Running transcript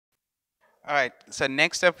All right, so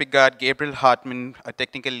next up we got Gabriel Hartmann, a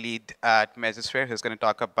technical lead at Mesosphere, who's going to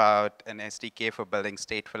talk about an SDK for building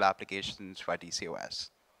stateful applications for DCOS.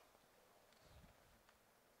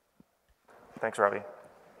 Thanks, Robbie.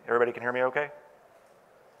 Everybody can hear me okay?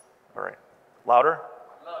 All right. Louder?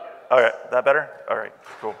 Louder. All right, that better? All right,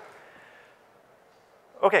 cool.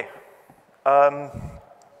 Okay.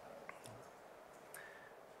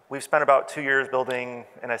 We've spent about 2 years building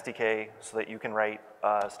an SDK so that you can write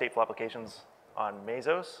stateful applications on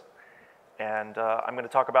Mesos. And I'm going to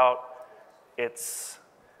talk about its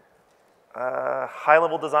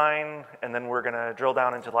high-level design, and then we're going to drill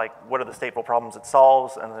down into like what are the stateful problems it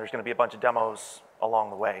solves, and there's going to be a bunch of demos along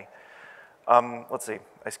the way. Let's see.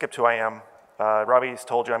 I skipped who I am. Robbie's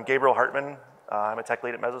told you I'm Gabriel Hartmann. I'm a tech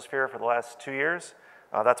lead at Mesosphere for the last 2 years.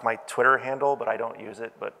 That's my Twitter handle, but I don't use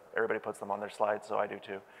it, but everybody puts them on their slides, so I do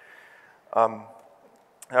too. All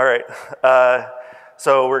right,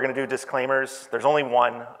 so we're gonna do disclaimers. There's only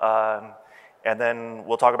one, and then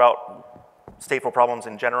we'll talk about stateful problems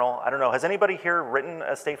in general. I don't know, has anybody here written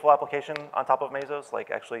a stateful application on top of Mesos,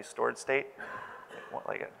 like actually stored state?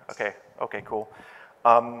 Like, okay, cool.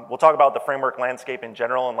 We'll talk about the framework landscape in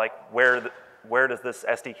general and like where does this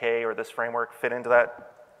SDK or this framework fit into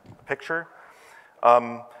that picture.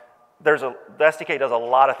 The SDK does a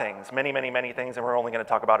lot of things, many things, and we're only going to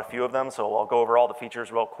talk about a few of them, so I'll go over all the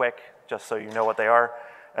features real quick, just so you know what they are,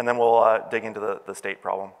 and then we'll dig into the state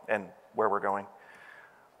problem and where we're going.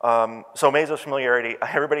 So Mesos familiarity,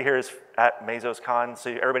 everybody here is at MesosCon,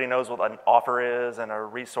 so everybody knows what an offer is, and a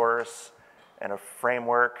resource, and a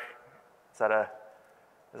framework. Is that a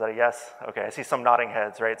yes? Okay, I see some nodding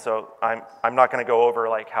heads, right? So I'm not going to go over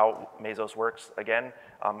like how Mesos works again.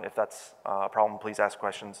 If that's a problem, please ask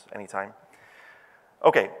questions anytime.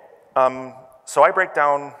 Okay, so I break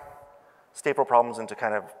down stateful problems into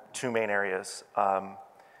kind of two main areas.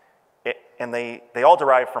 And they all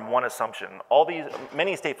derive from one assumption.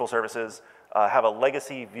 Many stateful services have a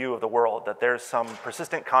legacy view of the world, that there's some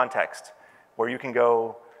persistent context where you can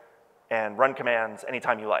go and run commands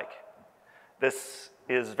anytime you like. This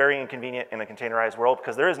is very inconvenient in a containerized world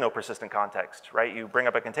because there is no persistent context, right? You bring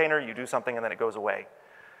up a container, you do something, and then it goes away.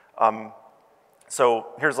 So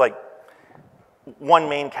here's like one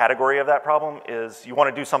main category of that problem is you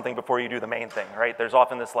want to do something before you do the main thing, right? There's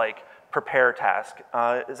often this like prepare task.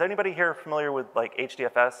 Is anybody here familiar with like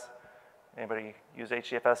HDFS? Anybody use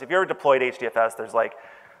HDFS? If you ever deployed HDFS, there's like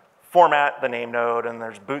format the name node, and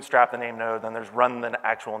there's bootstrap the name node, then there's run the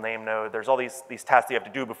actual name node. There's all these tasks you have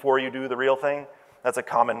to do before you do the real thing. That's a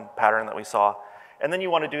common pattern that we saw. And then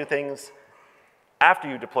you want to do things after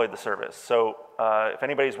you deployed the service. So if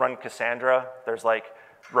anybody's run Cassandra, there's like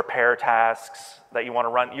repair tasks that you want to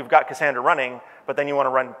run. You've got Cassandra running, but then you want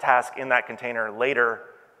to run task in that container later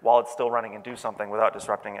while it's still running and do something without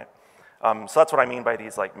disrupting it. So that's what I mean by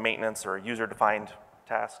these like maintenance or user-defined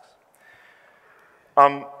tasks.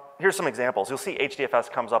 Here's some examples. You'll see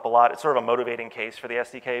HDFS comes up a lot. It's sort of a motivating case for the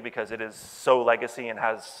SDK because it is so legacy and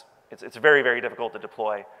it's very difficult to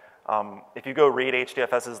deploy. If you go read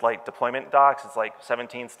HDFS's like deployment docs, it's like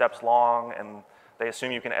 17 steps long, and they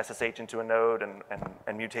assume you can SSH into a node and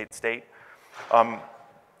mutate state.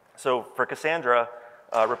 So for Cassandra,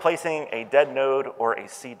 replacing a dead node or a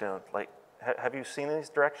seed node, like, have you seen these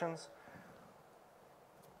directions?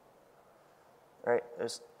 All right,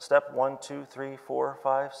 there's step 1, 2, 3, 4,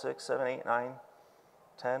 5, 6, 7, 8, 9,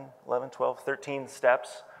 10, 11, 12, 13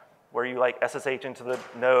 steps where you like SSH into the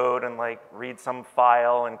node and like read some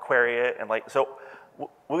file and query it, and like, so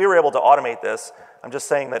we were able to automate this. I'm just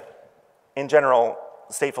saying that in general,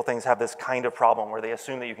 stateful things have this kind of problem where they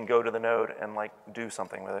assume that you can go to the node and like do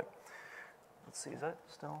something with it. Let's see, is that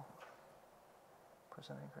still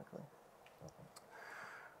presenting correctly?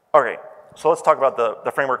 All right, so let's talk about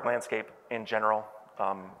the framework landscape in general.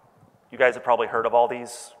 You guys have probably heard of all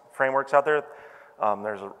these frameworks out there.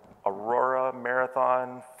 There's Aurora,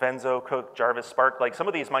 Marathon, Fenzo, Cook, Jarvis, Spark. Like some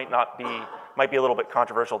of these might be a little bit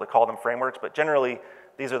controversial to call them frameworks, but generally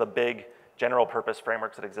these are the big general purpose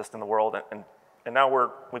frameworks that exist in the world. And now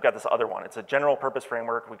we've got this other one. It's a general purpose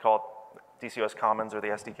framework. We call it DCOS Commons or the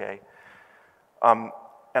SDK.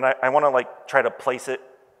 And I want to like try to place it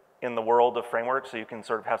in the world of frameworks so you can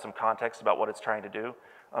sort of have some context about what it's trying to do.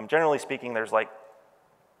 Generally speaking, there's like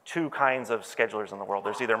two kinds of schedulers in the world.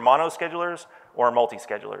 There's either mono schedulers or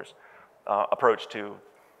multi-schedulers approach to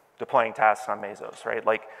deploying tasks on Mesos, right?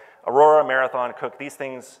 Like Aurora, Marathon, Cook, these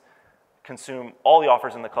things consume all the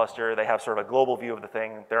offers in the cluster. They have sort of a global view of the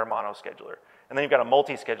thing. They're a mono scheduler. And then you've got a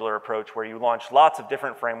multi-scheduler approach where you launch lots of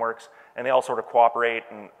different frameworks and they all sort of cooperate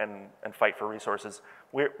and fight for resources.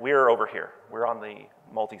 We're over here. We're on the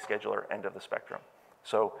multi-scheduler end of the spectrum.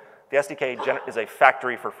 So the SDK is a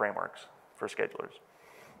factory for frameworks, for schedulers.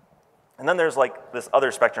 And then there's like this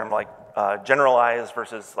other spectrum, like generalized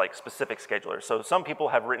versus like specific schedulers. So some people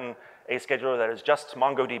have written a scheduler that is just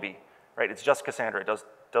MongoDB, right? It's just Cassandra, it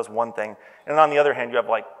does one thing. And on the other hand, you have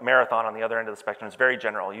like Marathon on the other end of the spectrum. It's very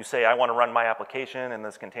general. You say, I want to run my application in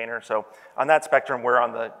this container. So on that spectrum, we're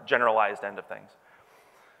on the generalized end of things.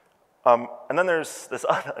 And then there's this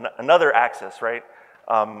another axis, right?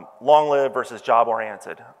 Long-lived versus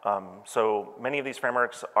job-oriented. So many of these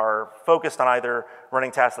frameworks are focused on either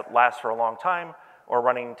running tasks that last for a long time or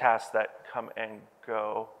running tasks that come and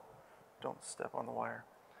go. Don't step on the wire.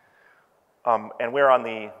 And we're on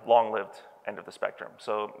the long-lived end of the spectrum.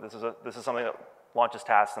 So this is something that launches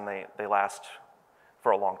tasks and they last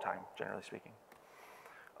for a long time, generally speaking.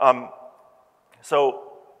 So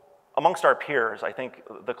amongst our peers, I think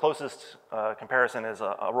the closest comparison is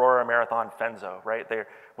Aurora, Marathon, Fenzo, right?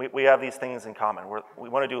 We have these things in common. We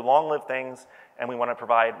want to do long-lived things, and we want to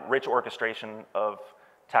provide rich orchestration of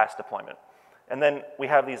task deployment. And then we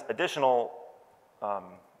have these additional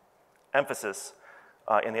emphasis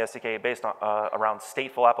in the SDK based on around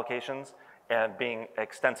stateful applications and being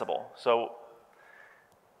extensible. So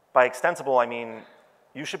by extensible, I mean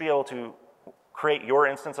you should be able to create your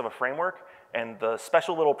instance of a framework, and the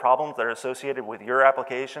special little problems that are associated with your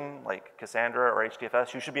application, like Cassandra or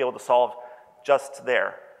HDFS, you should be able to solve just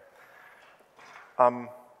there.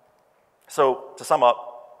 So to sum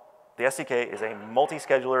up, the SDK is a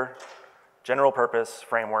multi-scheduler, general-purpose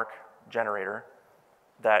framework generator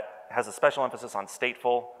that has a special emphasis on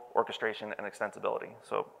stateful orchestration and extensibility.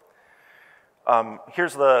 So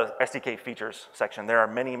here's the SDK features section. There are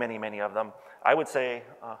many, many, many of them. I would say,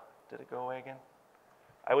 did it go away again?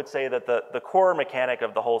 I would say that the core mechanic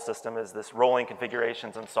of the whole system is this rolling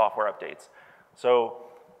configurations and software updates. So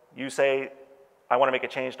you say, I want to make a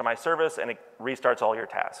change to my service, and it restarts all your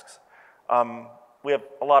tasks. We have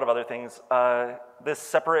a lot of other things. This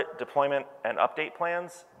separate deployment and update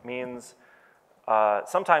plans means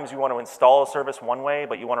sometimes you want to install a service one way,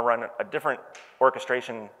 but you want to run a different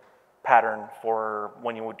orchestration pattern for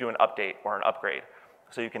when you would do an update or an upgrade.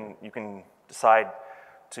 So you can decide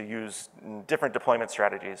to use different deployment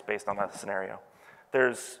strategies based on that scenario.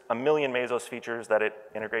 There's a million Mesos features that it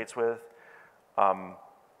integrates with.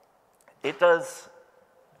 It does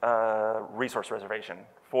resource reservation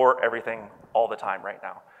for everything all the time right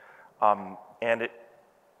now. And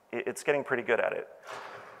it's getting pretty good at it.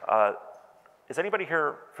 Is anybody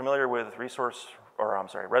here familiar with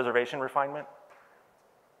reservation refinement?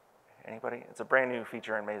 Anybody? It's a brand new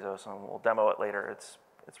feature in Mesos, and we'll demo it later. It's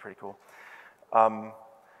pretty cool.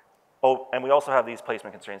 Oh, and we also have these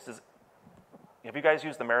placement constraints. Have you guys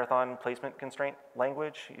used the Marathon placement constraint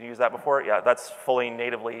language? You used that before? Yeah, that's fully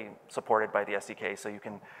natively supported by the SDK. So you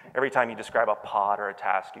can, every time you describe a pod or a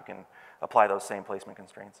task, you can apply those same placement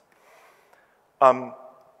constraints.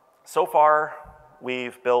 So far,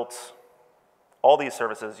 we've built all these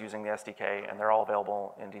services using the SDK, and they're all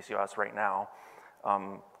available in DCOS right now.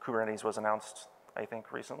 Kubernetes was announced, I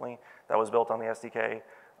think, recently. That was built on the SDK.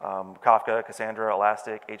 Kafka, Cassandra,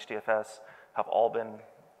 Elastic, HDFS have all been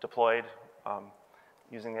deployed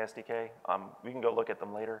using the SDK. We can go look at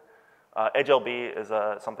them later. EdgeLB is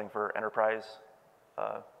something for enterprise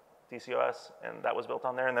DCOS, and that was built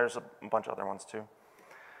on there, and there's a bunch of other ones too.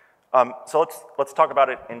 So let's talk about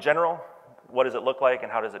it in general. What does it look like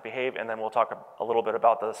and how does it behave? And then we'll talk a little bit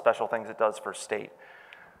about the special things it does for state.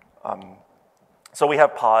 So we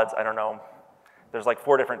have pods. I don't know. There's like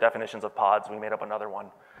 4 different definitions of pods. We made up another one.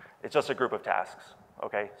 It's just a group of tasks,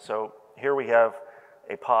 okay? So here we have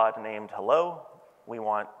a pod named hello. We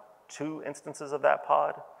want 2 instances of that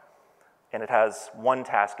pod, and it has 1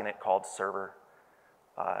 task in it called server.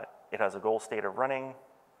 It has a goal state of running,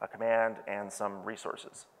 a command, and some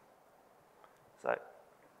resources. Is that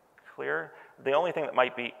clear? The only thing that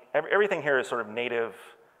might be, everything here is sort of native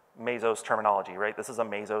Mesos terminology, right? This is a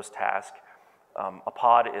Mesos task. A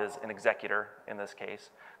pod is an executor in this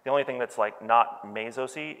case. The only thing that's like not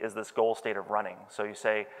Mesos-y is this goal state of running. So you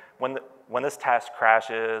say, when this task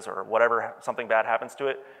crashes or whatever, something bad happens to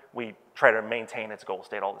it, we try to maintain its goal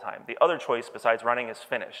state all the time. The other choice besides running is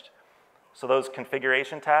finished. So those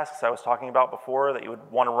configuration tasks I was talking about before that you would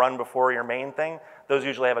want to run before your main thing, those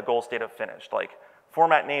usually have a goal state of finished. Like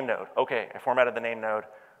format name node. Okay, I formatted the name node,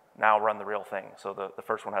 now run the real thing. So the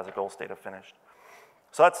first one has a goal state of finished.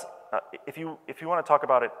 So that's, if you want to talk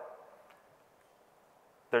about it,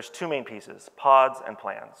 there's 2 main pieces, pods and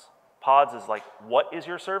plans. Pods is like, what is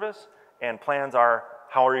your service? And plans are,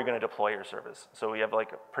 how are you going to deploy your service? So we have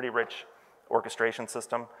like a pretty rich orchestration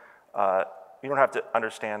system. You don't have to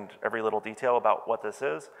understand every little detail about what this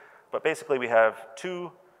is, but basically we have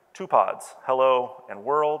 2 two pods, hello and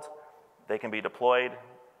world. They can be deployed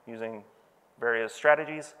using various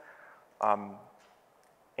strategies,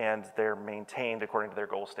 and they're maintained according to their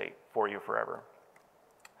goal state for you forever.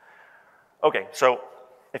 Okay, so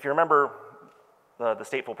if you remember the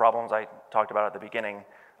stateful problems I talked about at the beginning,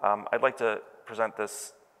 I'd like to present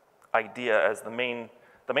this idea as the main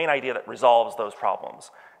idea that resolves those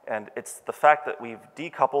problems. And it's the fact that we've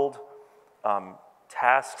decoupled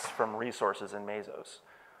tasks from resources in Mesos.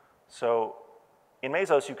 So in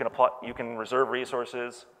Mesos, you can reserve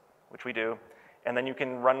resources, which we do, and then you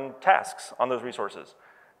can run tasks on those resources.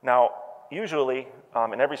 Now, usually,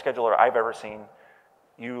 in every scheduler I've ever seen,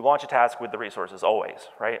 you launch a task with the resources always,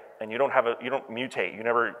 right? And you don't mutate. You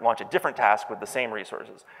never launch a different task with the same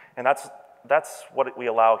resources. And that's what we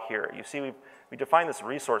allow here. You see, we define this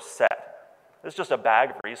resource set. This is just a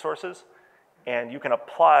bag of resources, and you can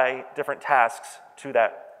apply different tasks to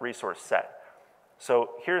that resource set.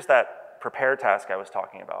 So here's that prepare task I was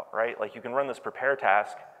talking about, right? Like you can run this prepare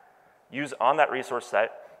task, use on that resource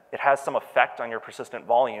set. It has some effect on your persistent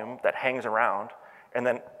volume that hangs around, and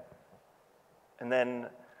then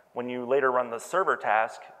when you later run the server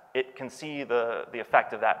task, it can see the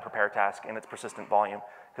effect of that prepare task in its persistent volume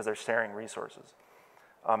because they're sharing resources.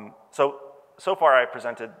 So far I've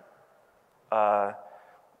presented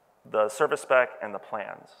the service spec and the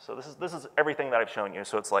plans. So this is everything that I've shown you.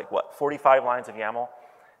 So it's like, what, 45 lines of YAML,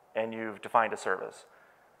 and you've defined a service.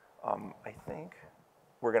 I think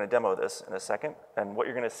we're going to demo this in a second, and what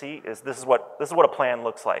you're going to see is this is what a plan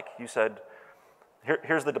looks like. You said,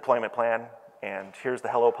 here's the deployment plan, and here's the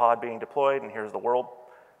hello pod being deployed, and here's the world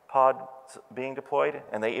pod being deployed,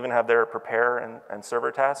 and they even have their prepare and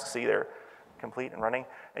server tasks. See, they're complete and running,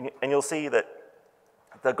 and you'll see that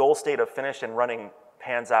the goal state of finished and running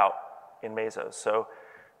pans out in Mesos. So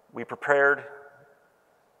we prepared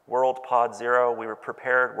world pod 0, we were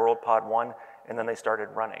prepared world pod 1, and then they started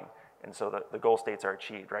running. And so the goal states are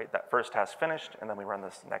achieved, right? That first task finished, and then we run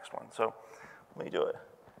this next one. So let me do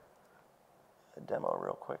a demo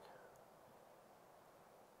real quick.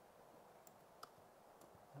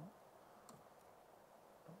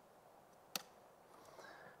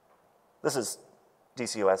 This is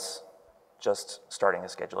DCOS just starting a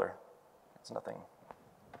scheduler. It's nothing.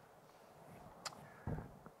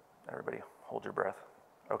 Everybody hold your breath.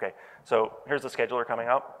 Okay, so here's the scheduler coming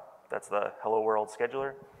up. That's the Hello World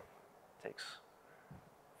scheduler. Takes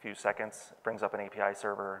a few seconds. It brings up an API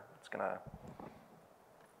server. It's gonna,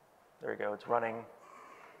 there you go, it's running.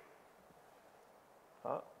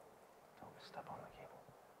 Oh, don't step on the cable.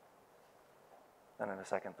 Then in a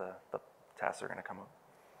second, the tasks are gonna come up.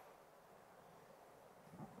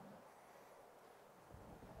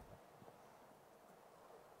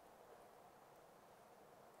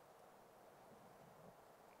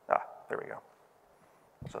 There we go.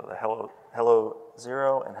 So the hello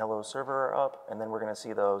 0 and hello server are up, and then we're going to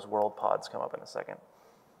see those world pods come up in a second.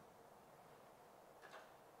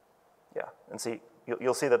 Yeah, and see,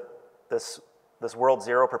 you'll see that this world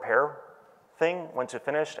 0 prepare thing went to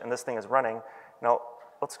finished, and this thing is running. Now,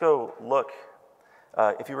 let's go look.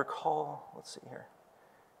 If you recall, let's see here.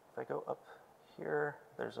 If I go up here,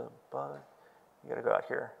 there's a bug. You got to go out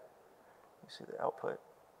here. You see the output.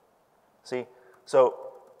 See, so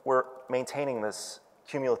we're maintaining this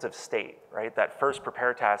cumulative state, right? That first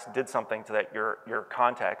prepare task did something to your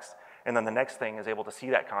context, and then the next thing is able to see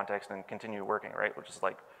that context and continue working, right? Which is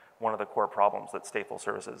like one of the core problems that stateful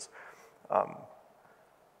services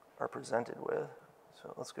are presented with.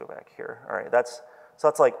 So let's go back here. All right, that's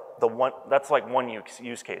like one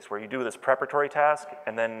use case where you do this preparatory task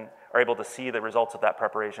and then are able to see the results of that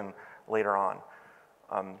preparation later on.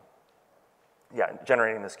 Yeah,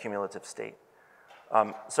 generating this cumulative state.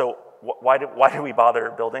 So why do we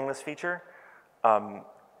bother building this feature?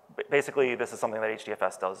 Basically, this is something that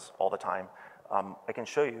HDFS does all the time. I can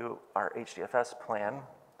show you our HDFS plan.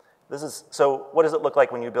 So what does it look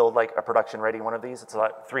like when you build like a production-ready one of these? It's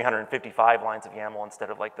like 355 lines of YAML instead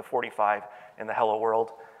of like the 45 in the Hello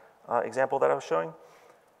World example that I was showing.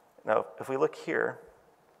 Now, if we look here,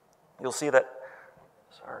 you'll see that,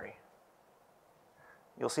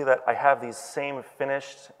 you'll see that I have these same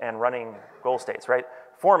finished and running goal states, right?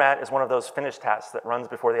 Format is one of those finished tasks that runs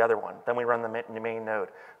before the other one. Then we run the main node.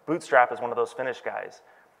 Bootstrap is one of those finished guys.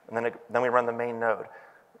 And then we run the main node.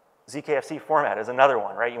 ZKFC format is another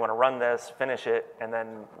one, right? You want to run this, finish it, and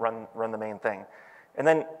then run the main thing. And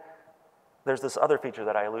then there's this other feature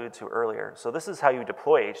that I alluded to earlier. So this is how you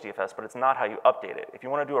deploy HDFS, but it's not how you update it. If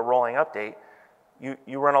you want to do a rolling update,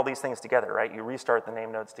 you run all these things together, right? You restart the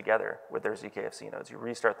name nodes together with their ZKFC nodes. You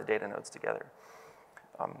restart the data nodes together.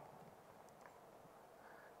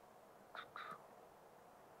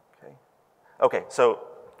 Okay, so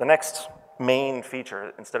the next main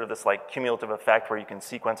feature, instead of this like cumulative effect where you can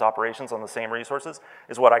sequence operations on the same resources,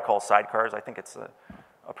 is what I call sidecars. I think it's a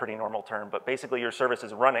pretty normal term, but basically your service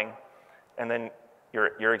is running, and then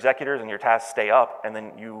your executors and your tasks stay up, and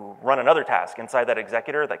then you run another task inside that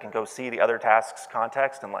executor that can go see the other task's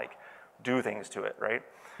context and like do things to it, right?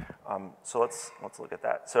 So let's look at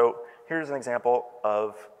that. So here's an example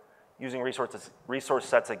of using resource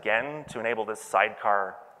sets again to enable this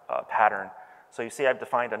sidecar pattern. So you see I've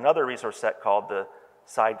defined another resource set called the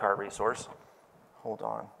sidecar resource. Hold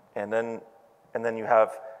on. And then you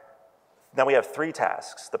have, now we have 3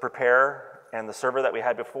 tasks, the prepare and the server that we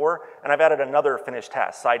had before, and I've added another finished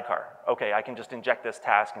task, sidecar. Okay, I can just inject this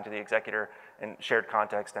task into the executor in shared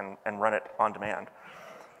context and run it on demand.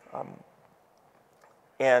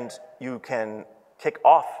 And you can kick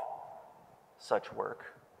off such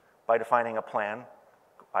work by defining a plan.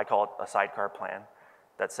 I call it a sidecar plan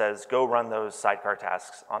that says, go run those sidecar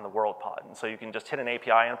tasks on the world pod. And so you can just hit an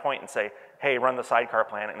API endpoint and say, hey, run the sidecar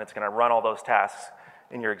plan, and it's gonna run all those tasks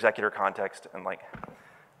in your executor context and like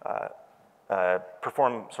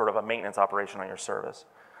perform sort of a maintenance operation on your service.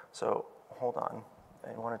 So hold on,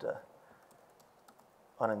 I wanted to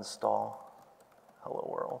uninstall Hello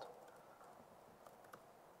World.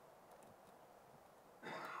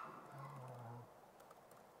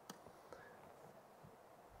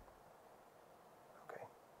 Okay,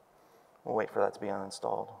 we'll wait for that to be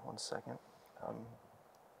uninstalled. 1 second.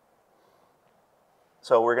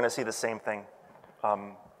 So we're gonna see the same thing.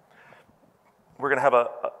 We're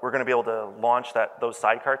gonna be able to launch those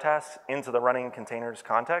sidecar tasks into the running containers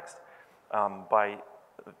context by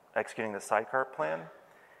executing the sidecar plan.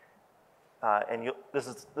 And this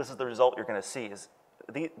is the result you're gonna see.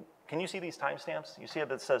 Can you see these timestamps? You see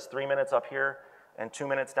that it says 3 minutes up here and 2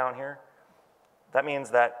 minutes down here? That means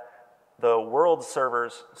that the world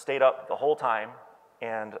servers stayed up the whole time,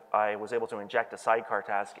 and I was able to inject a sidecar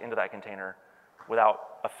task into that container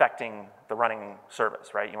without affecting the running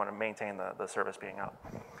service, right? You want to maintain the service being up.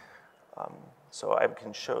 So I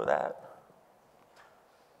can show that.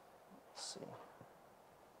 Let's see.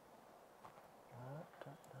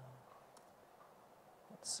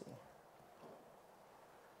 Let's see.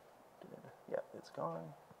 Yeah, it's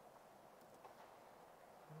gone.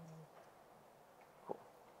 Cool.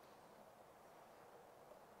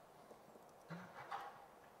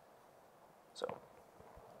 So.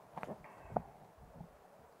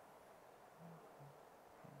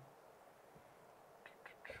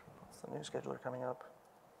 The new scheduler coming up.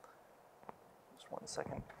 Just 1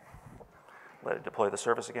 second. Let it deploy the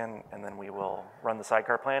service again, and then we will run the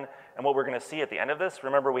sidecar plan. And what we're gonna see at the end of this,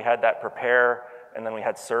 remember we had that prepare, and then we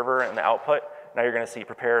had server in the output. Now you're gonna see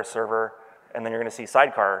prepare, server, and then you're gonna see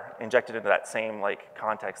sidecar injected into that same like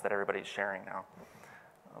context that everybody's sharing now.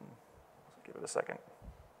 Give it a second.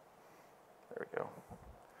 There we go.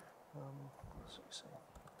 Let's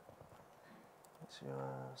see.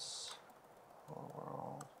 ACOS, hello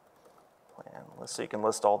world. Plan. So you can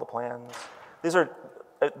list all the plans. These are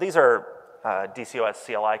DCOS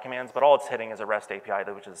CLI commands, but all it's hitting is a REST API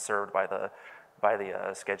which is served by the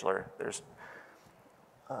scheduler. There's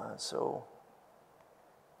so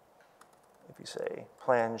if you say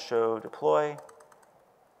plan show deploy,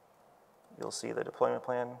 you'll see the deployment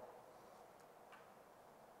plan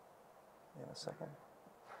in a second.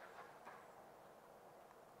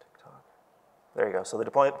 TikTok. There you go. So the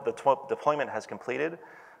deployment has completed.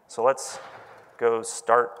 So let's go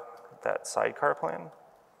start that sidecar plan.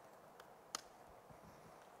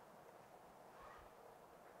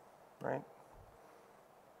 Right?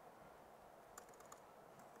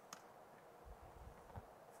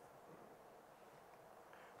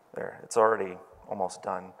 There, it's already almost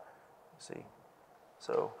done. See?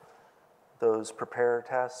 So those prepare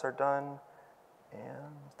tasks are done,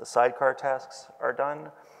 and the sidecar tasks are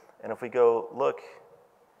done. And if we go look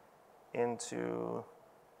into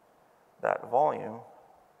that volume,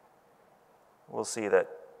 we'll see that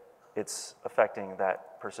it's affecting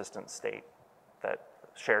that persistent state, that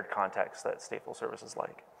shared context that stateful services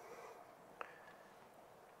like.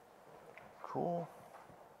 Cool.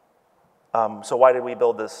 So why did we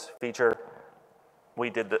build this feature?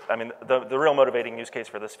 We did the real motivating use case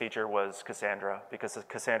for this feature was Cassandra, because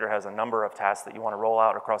Cassandra has a number of tasks that you want to roll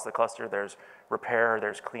out across the cluster. There's repair,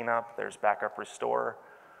 there's cleanup, there's backup restore.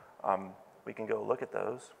 We can go look at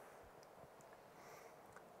those.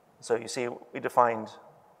 So you see, we defined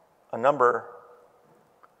a number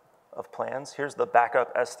of plans. Here's the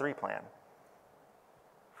backup S3 plan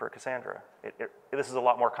for Cassandra. This is a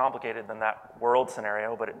lot more complicated than that world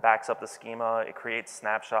scenario, but it backs up the schema, it creates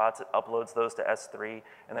snapshots, it uploads those to S3,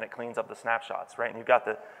 and then it cleans up the snapshots, right? And you've got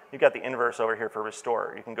the inverse over here for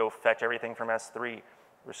restore. You can go fetch everything from S3,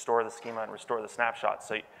 restore the schema, and restore the snapshots.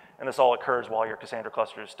 And this all occurs while your Cassandra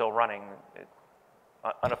cluster is still running.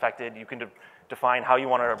 Unaffected, you can define how you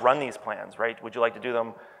want to run these plans, right? Would you like to do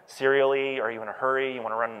them serially? Are you in a hurry? You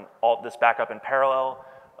want to run all this backup in parallel?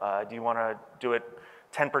 Do you want to do it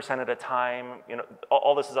 10% at a time? You know,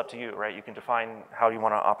 all this is up to you, right? You can define how you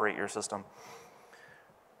want to operate your system.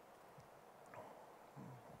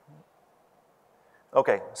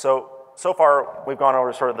 Okay, so far we've gone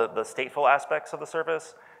over sort of the stateful aspects of the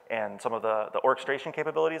service and some of the orchestration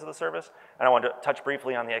capabilities of the service, and I wanted to touch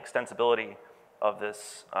briefly on the extensibility of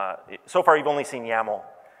this. So far you've only seen YAML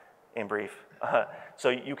in brief. So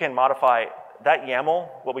you can modify that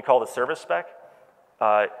YAML, what we call the service spec,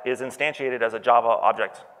 is instantiated as a Java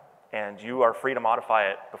object, and you are free to modify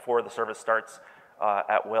it before the service starts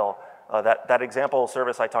at will. That example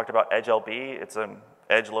service I talked about, EdgeLB, it's an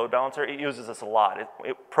edge load balancer. It uses this a lot.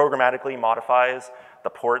 It programmatically modifies the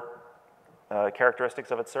port characteristics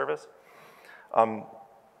of its service.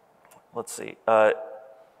 Let's see.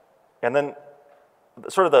 And then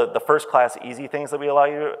sort of the first class easy things that we allow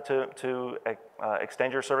you to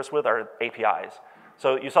extend your service with are APIs.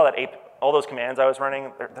 So you saw that all those commands I was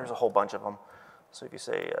running, there's a whole bunch of them. So if you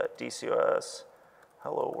say DCOS,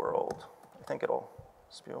 hello world, I think it'll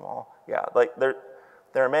spew them all. Yeah, like there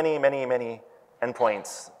are many, many, many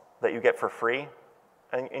endpoints that you get for free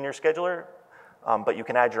in your scheduler, but you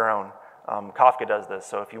can add your own. Kafka does this,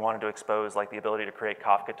 so if you wanted to expose like the ability to create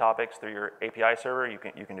Kafka topics through your API server, you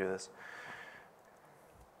can do this.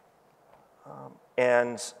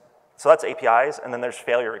 And so that's APIs, and then there's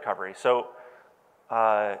failure recovery. So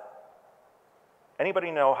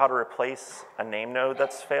anybody know how to replace a name node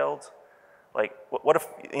that's failed? Like, what if,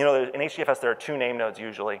 you know, in HDFS there are 2 name nodes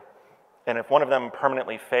usually, and if one of them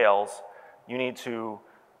permanently fails, you need to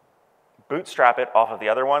bootstrap it off of the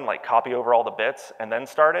other one, like copy over all the bits, and then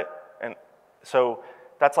start it. And so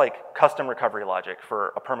that's like custom recovery logic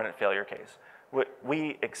for a permanent failure case.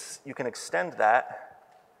 You can extend that.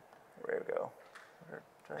 Where we go?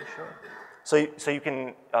 So you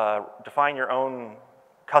can define your own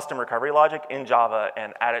custom recovery logic in Java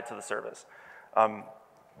and add it to the service.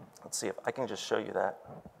 Let's see if I can just show you that.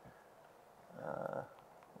 1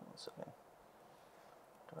 second.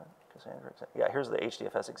 Cassandra, yeah, here's the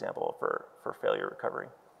HDFS example for failure recovery.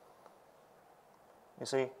 You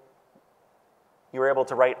see, you were able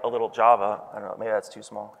to write a little Java. I don't know, maybe that's too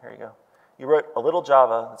small. Here you go. You wrote a little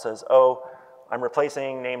Java that says, oh, I'm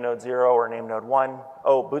replacing name node 0 or name node 1.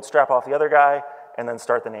 Oh, bootstrap off the other guy, and then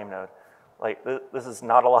start the name node. Like, this is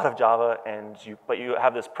not a lot of Java, but you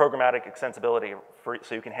have this programmatic extensibility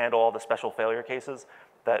so you can handle all the special failure cases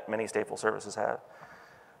that many stateful services have.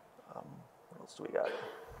 What else do we got?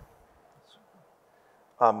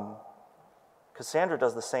 Cassandra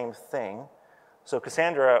does the same thing. So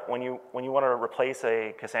Cassandra, when you want to replace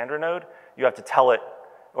a Cassandra node, you have to tell it,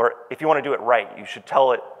 or if you want to do it right, you should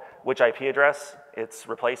tell it which IP address it's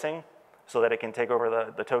replacing so that it can take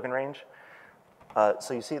over the token range.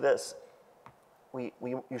 So you see this.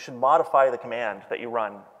 You should modify the command that you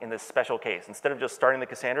run in this special case. Instead of just starting the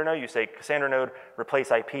Cassandra node, you say Cassandra node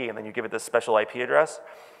replace IP, and then you give it this special IP address,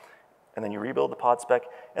 and then you rebuild the pod spec.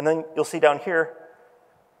 And then you'll see down here,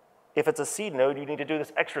 if it's a seed node, you need to do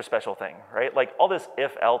this extra special thing, right? Like all this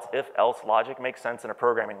if-else logic makes sense in a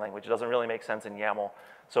programming language. It doesn't really make sense in YAML.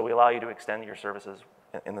 So we allow you to extend your services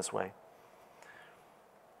in this way.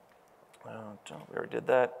 We already did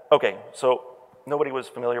that. Okay, so nobody was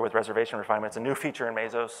familiar with reservation refinement. It's a new feature in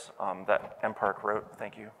Mesos that mpark wrote.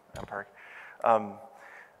 Thank you, mpark.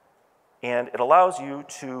 And it allows you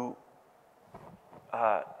to,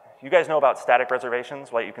 you guys know about static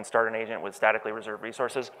reservations, like you can start an agent with statically reserved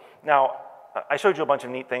resources. Now, I showed you a bunch of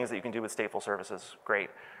neat things that you can do with stateful services, great.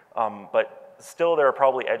 But still there are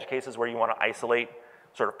probably edge cases where you want to isolate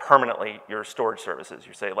sort of permanently your storage services.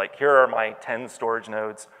 You say like, here are my 10 storage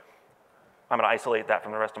nodes. I'm going to isolate that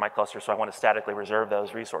from the rest of my cluster, so I want to statically reserve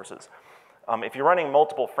those resources. If you're running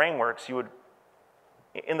multiple frameworks,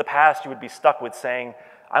 in the past, you would be stuck with saying,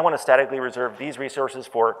 I want to statically reserve these resources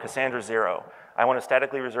for Cassandra 0. I want to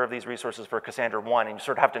statically reserve these resources for Cassandra 1. And you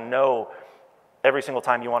sort of have to know every single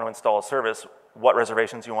time you want to install a service what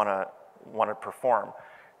reservations you want to perform.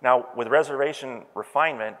 Now, with reservation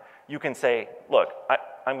refinement, you can say, look,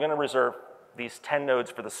 I'm going to reserve these 10 nodes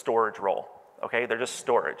for the storage role. Okay, they're just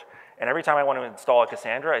storage. And every time I want to install a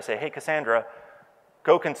Cassandra, I say, hey, Cassandra,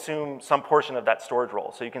 go consume some portion of that storage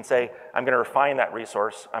role. So you can say, I'm going to refine that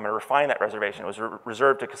resource. I'm going to refine that reservation. It was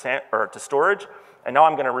reserved to storage, and now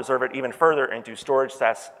I'm going to reserve it even further into storage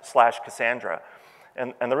slash Cassandra.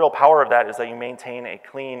 And the real power of that is that you maintain a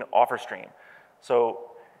clean offer stream.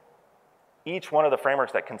 So each one of the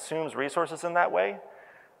frameworks that consumes resources in that way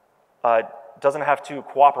doesn't have to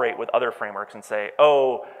cooperate with other frameworks and say,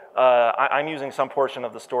 oh, I'm using some portion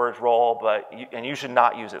of the storage role, and you should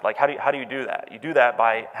not use it. Like, how do you do that? You do that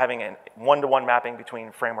by having a one-to-one mapping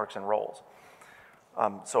between frameworks and roles.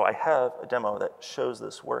 So I have a demo that shows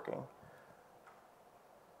this working.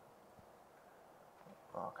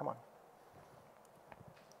 Oh, come on.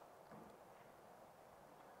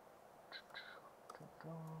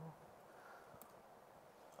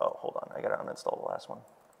 Oh, hold on. I got to uninstall the last one.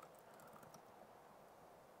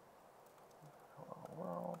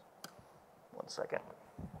 World. 1 second.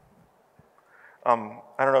 I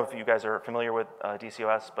don't know if you guys are familiar with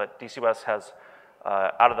DCOS, but DCOS has,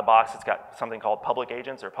 out of the box, it's got something called public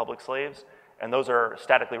agents or public slaves, and those are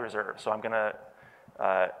statically reserved. So I'm going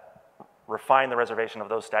to refine the reservation of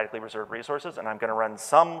those statically reserved resources, and I'm going to run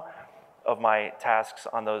some of my tasks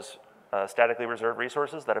on those statically reserved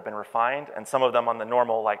resources that have been refined, and some of them on the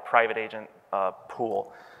normal, like, private agent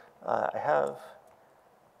pool. I have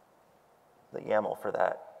the YAML for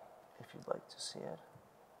that, if you'd like to see it.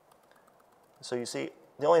 So you see,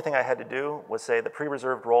 the only thing I had to do was say the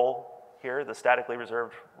pre-reserved role here, the statically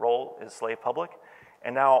reserved role is slave public,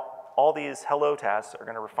 and now all these hello tasks are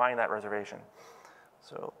going to refine that reservation.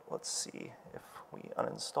 So let's see if we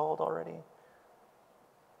uninstalled already.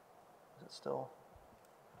 Is it still?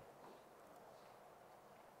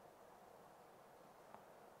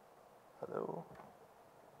 Hello?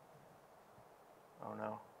 Oh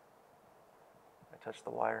no. I touched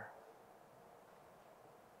the wire.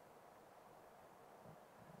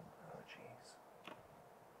 Oh, jeez.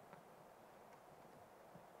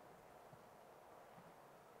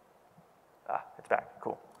 Ah, it's back.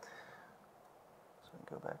 Cool. So we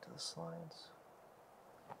can go back to the slides.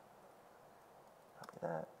 Copy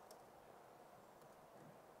that.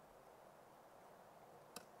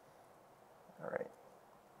 All right.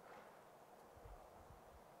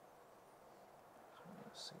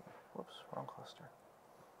 See. Whoops, wrong cluster.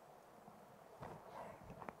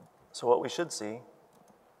 So what we should see,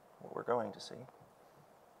 what we're going to see,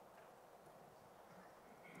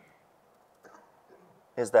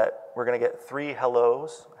 is that we're going to get 3 hello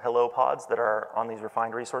pods that are on these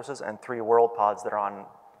refined resources and 3 world pods that are on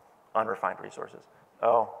unrefined resources.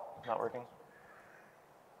 Oh, not working?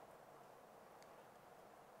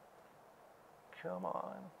 Come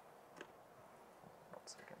on. 1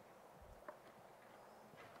 second.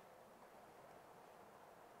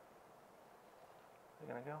 Are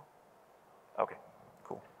you going to go? Okay,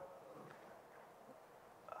 cool.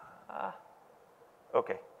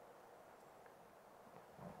 Okay.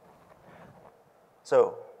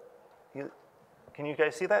 So, can you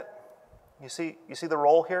guys see that? You see the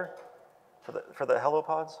role here for the hello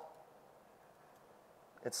pods?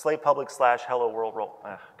 It's slave public / hello world role.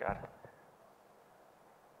 Ah, God.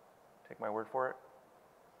 Take my word for it.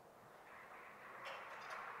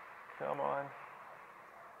 Come on.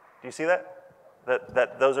 Do you see that?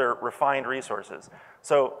 That those are refined resources.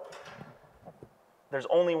 So there's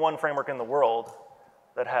only one framework in the world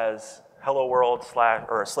that has hello world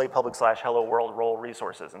or slave public / hello world role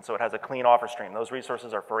resources, and so it has a clean offer stream. Those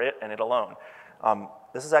resources are for it and it alone.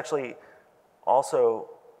 This is actually also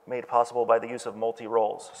made possible by the use of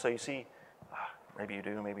multi-roles. So you see, maybe you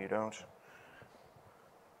do, maybe you don't.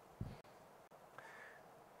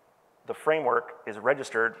 The framework is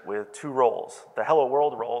registered with 2 roles. The hello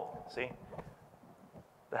world role, see?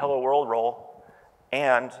 The hello world role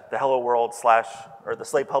and the hello world / or the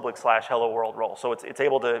slave public / hello world role. So it's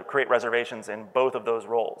able to create reservations in both of those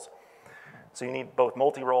roles. So you need both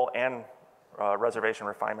multi-role and reservation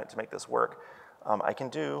refinement to make this work. I can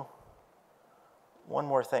do one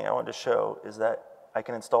more thing I wanted to show is that I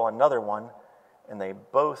can install another one, and they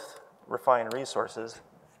both refine resources,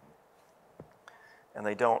 and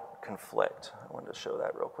they don't conflict. I wanted to show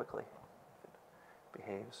that real quickly. It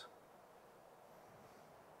behaves.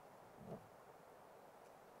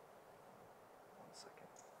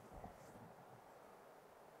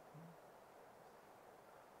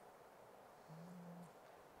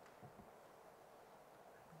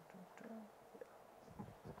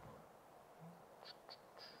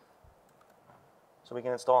 So we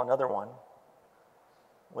can install another one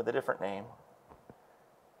with a different name,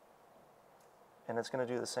 and it's going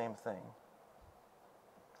to do the same thing.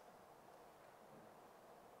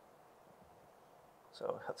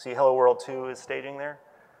 So see Hello World 2 is staging there?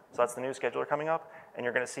 So that's the new scheduler coming up. and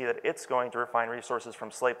you're going to see that it's going to refine resources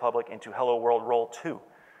from slave public into hello world role 2.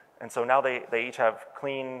 And so now they each have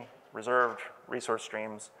clean, reserved resource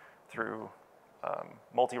streams through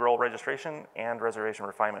multi-role registration and reservation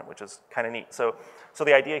refinement, which is kind of neat. So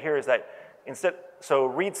the idea here is that so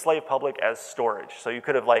read slave public as storage. So you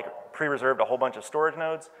could have like pre-reserved a whole bunch of storage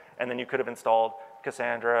nodes, and then you could have installed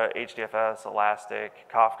Cassandra, HDFS, Elastic,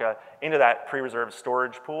 Kafka into that pre-reserved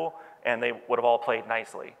storage pool, and they would have all played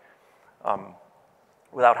nicely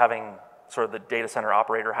without having sort of the data center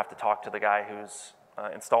operator have to talk to the guy who's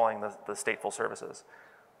installing the stateful services.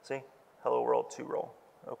 See? Hello world 2 role.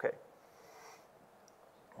 Okay.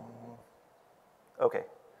 Okay.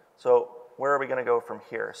 So where are we going to go from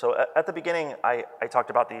here? So at the beginning, I talked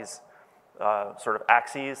about these sort of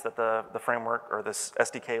axes that the framework or this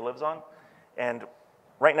SDK lives on. And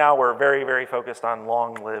right now, we're very, very focused on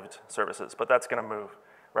long-lived services, but that's going to move.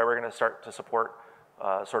 Right? We're going to start to support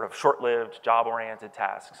sort of short-lived, job-oriented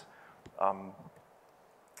tasks.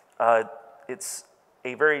 It's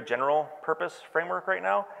a very general purpose framework right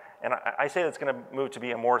now, and I say it's going to move to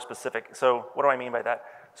be a more specific. So what do I mean by that?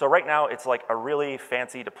 So right now, it's like a really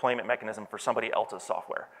fancy deployment mechanism for somebody else's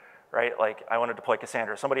software, right? Like I want to deploy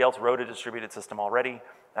Cassandra. Somebody else wrote a distributed system already,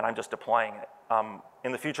 and I'm just deploying it.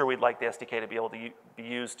 In the future, we'd like the SDK to be able to be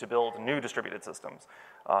used to build new distributed systems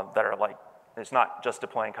that are like, it's not just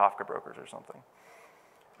deploying Kafka brokers or something.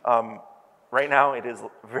 Right now, it is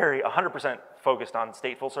very 100% focused on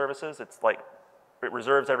stateful services. It's like, it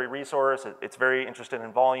reserves every resource. It's very interested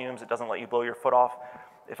in volumes. It doesn't let you blow your foot off.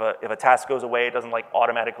 If a task goes away, it doesn't like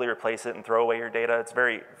automatically replace it and throw away your data. It's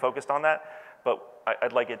very focused on that. But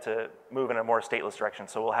I'd like it to move in a more stateless direction.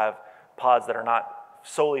 So we'll have pods that are not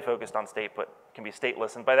solely focused on state, but can be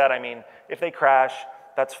stateless. And by that I mean, if they crash,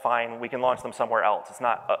 that's fine. We can launch them somewhere else. It's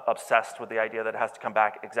not obsessed with the idea that it has to come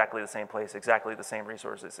back exactly the same place, exactly the same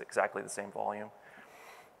resources, exactly the same volume.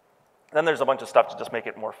 Then there's a bunch of stuff to just make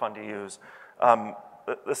it more fun to use.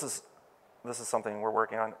 This is something we're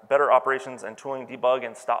working on. Better operations and tooling, debug,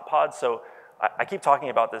 and stop pods. So I keep talking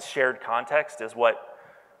about this shared context is what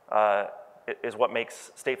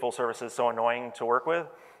makes stateful services so annoying to work with.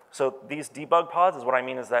 So these debug pods is what I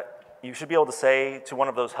mean is that you should be able to say to one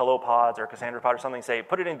of those hello pods or Cassandra pod or something, say,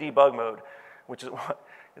 put it in debug mode, which is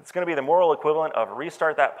it's going to be the moral equivalent of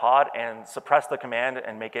restart that pod and suppress the command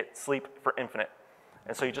and make it sleep for infinite.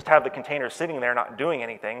 And so you just have the container sitting there not doing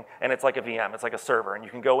anything, and it's like a VM, it's like a server, and you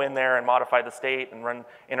can go in there and modify the state and run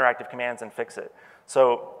interactive commands and fix it.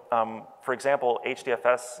 So for example,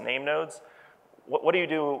 HDFS name nodes, what do you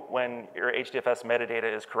do when your HDFS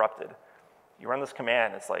metadata is corrupted? You run this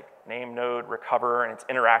command, it's like name node recover, and it's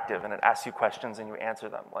interactive, and it asks you questions and you answer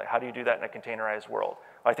them. Like, how do you do that in a containerized world?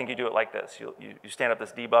 I think you do it like this. You stand up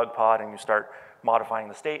this debug pod and you start modifying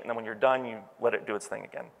the state, and then when you're done, you let it do its thing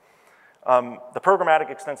again. The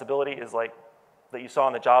programmatic extensibility is like, that you saw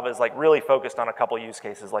in the Java is like really focused on a couple use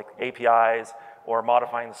cases like APIs or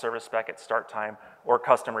modifying the service spec at start time or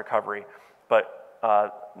custom recovery. But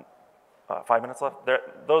 5 minutes left.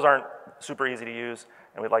 Those aren't super easy to use,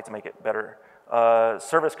 and we'd like to make it better.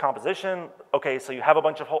 Service composition, okay, so you have a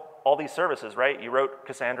bunch of all these services, right? You wrote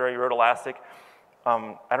Cassandra, you wrote Elastic.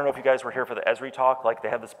 I don't know if you guys were here for the Esri talk, like they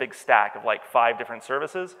have this big stack of like 5 different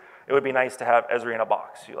services. It would be nice to have Esri in a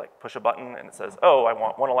box. You like push a button and it says, oh, I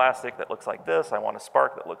want one Elastic that looks like this, I want a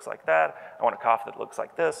Spark that looks like that, I want a Kafka that looks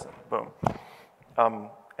like this, and boom.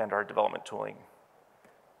 And our development tooling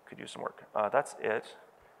could use some work. That's it.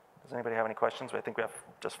 Does anybody have any questions? I think we have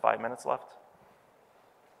just 5 minutes left.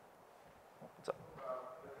 What's up?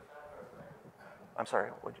 I'm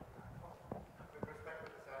sorry, what'd you? With respect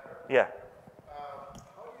to Cassandra. Yeah.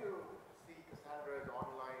 How do you see Cassandra's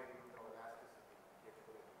online elasticity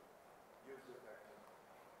capability used with that?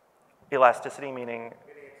 Elasticity meaning?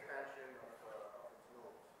 Meaning expansion of its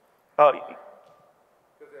nodes. Oh,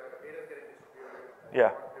 because the data is getting distributed.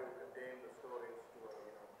 Yeah. You want to contain the storage to a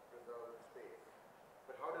reserved space.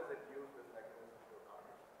 But how does it use this mechanism to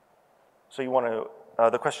accomplish that? so you want to,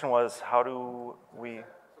 the question was, how do we?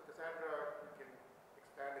 So Cassandra can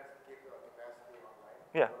expand its capacity online.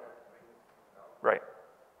 Yeah. Right.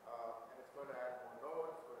 And it's going to add more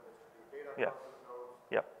nodes, it's going to distribute data Yeah. across those nodes.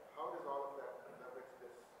 Yep. How does all of that leverage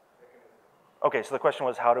this mechanism? Okay, so the question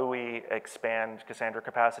was, how do we expand Cassandra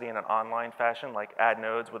capacity in an online fashion, like add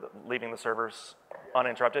nodes with leaving the servers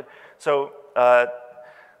uninterrupted? So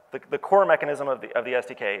the core mechanism of the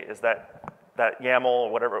SDK is that YAML,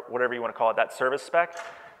 or whatever you want to call it, that service spec.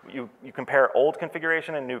 You compare old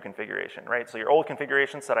configuration and new configuration, right? So your old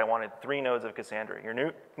configuration said I wanted 3 nodes of Cassandra. Your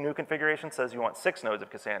new configuration says you want 6 nodes of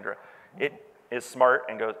Cassandra. It is smart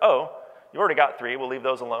and goes, oh, you already got 3, we'll leave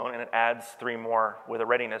those alone, and it adds 3 more with a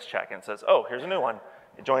readiness check and says, oh, here's a new one.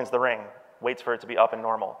 It joins the ring, waits for it to be up and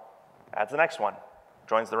normal. Adds the next one,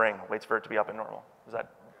 joins the ring, waits for it to be up and normal. Does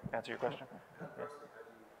that answer your question? Yeah.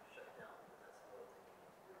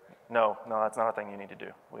 No, that's not a thing you need to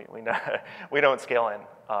do. We don't scale in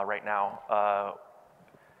right now.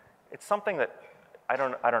 It's something that I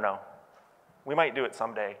don't know. We might do it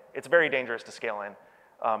someday. It's very dangerous to scale in.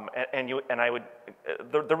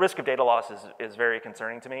 The risk of data loss is very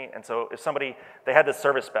concerning to me. And so if they had this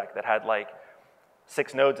service spec that had like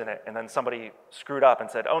 6 nodes in it, and then somebody screwed up and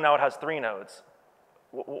said, oh, now it has 3 nodes.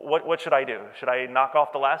 What should I do? Should I knock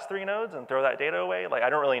off the last 3 nodes and throw that data away? Like, I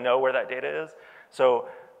don't really know where that data is. So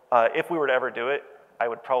if we were to ever do it, I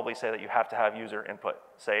would probably say that you have to have user input.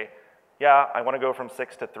 Say, yeah, I want to go from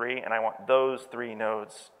 6 to 3, and I want those 3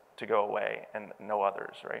 nodes to go away and no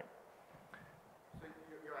others, right? So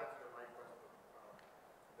you answered my question,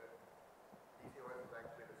 that DCOS is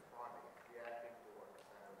actually responding, reacting to what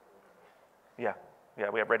Cassandra is doing. Yeah,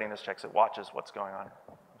 we have readiness checks. It watches what's going on.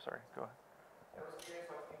 I'm sorry, go ahead. I was curious,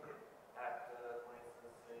 I was thinking at, for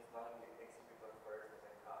instance, it's not only execute on first and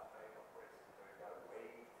then Kafka, for instance, so you got to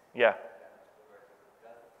wait. Yeah.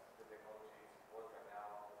 The technology support right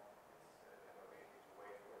now is ability to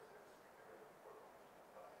wait versus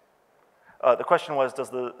the question was, does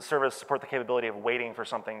the service support the capability of waiting for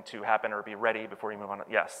something to happen or be ready before you move on?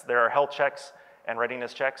 Yes, there are health checks and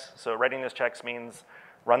readiness checks. So readiness checks means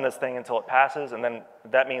run this thing until it passes, and then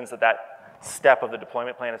that means that step of the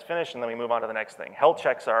deployment plan is finished, and then we move on to the next thing. Health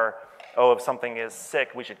checks are, oh, if something is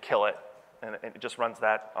sick, we should kill it. And it just runs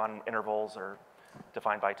that on intervals or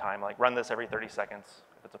defined by time. Like, run this every 30 seconds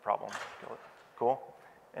if it's a problem. Kill it. Cool?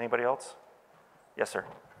 Anybody else? Yes, sir.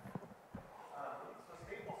 So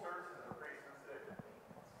stateful services are pretty sensitive.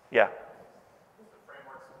 Yeah. Does the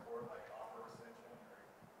framework support like offer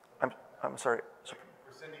rescission? I'm sorry.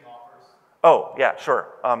 Rescinding offers? Oh, yeah, sure.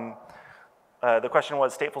 The question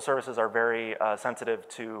was, stateful services are very sensitive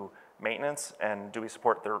to maintenance, and do we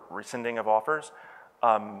support the rescinding of offers?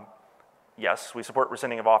 Yes, we support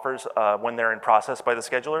rescinding of offers when they're in process by the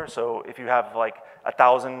scheduler. So if you have like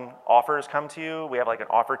 1,000 offers come to you, we have like an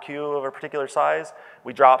offer queue of a particular size,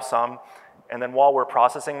 we drop some, and then while we're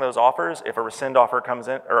processing those offers, if a rescind offer comes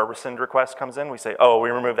in, or a rescind request comes in, we say, oh, we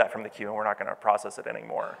removed that from the queue and we're not gonna process it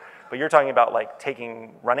anymore. But you're talking about like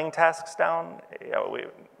taking running tasks down? Yeah,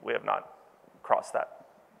 we have not crossed that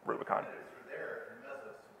Rubicon. There in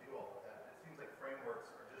Mesos to do all of that. It seems like frameworks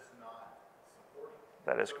are just not supporting.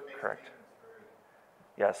 That is So it makes correct. maintenance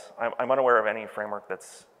very. Yes, I'm unaware of any framework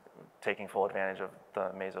that's taking full advantage of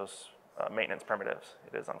the Mesos maintenance primitives.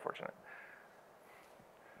 It is unfortunate.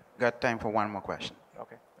 Got time for one more question.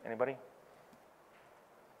 Okay, anybody?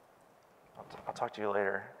 I'll talk to you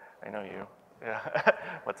later. I know you. Yeah,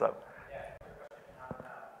 what's up?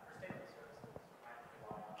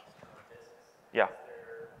 Yeah.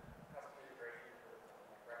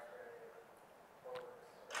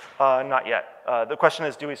 Not yet. The question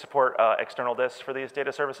is, do we support external disks for these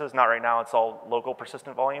data services? Not right now. It's all local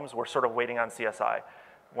persistent volumes. We're sort of waiting on CSI.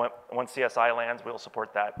 Once CSI lands, we'll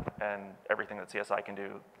support that, and everything that CSI can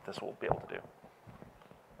do, this will be able to do.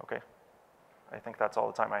 Okay. I think that's all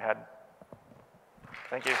the time I had.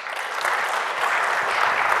 Thank you.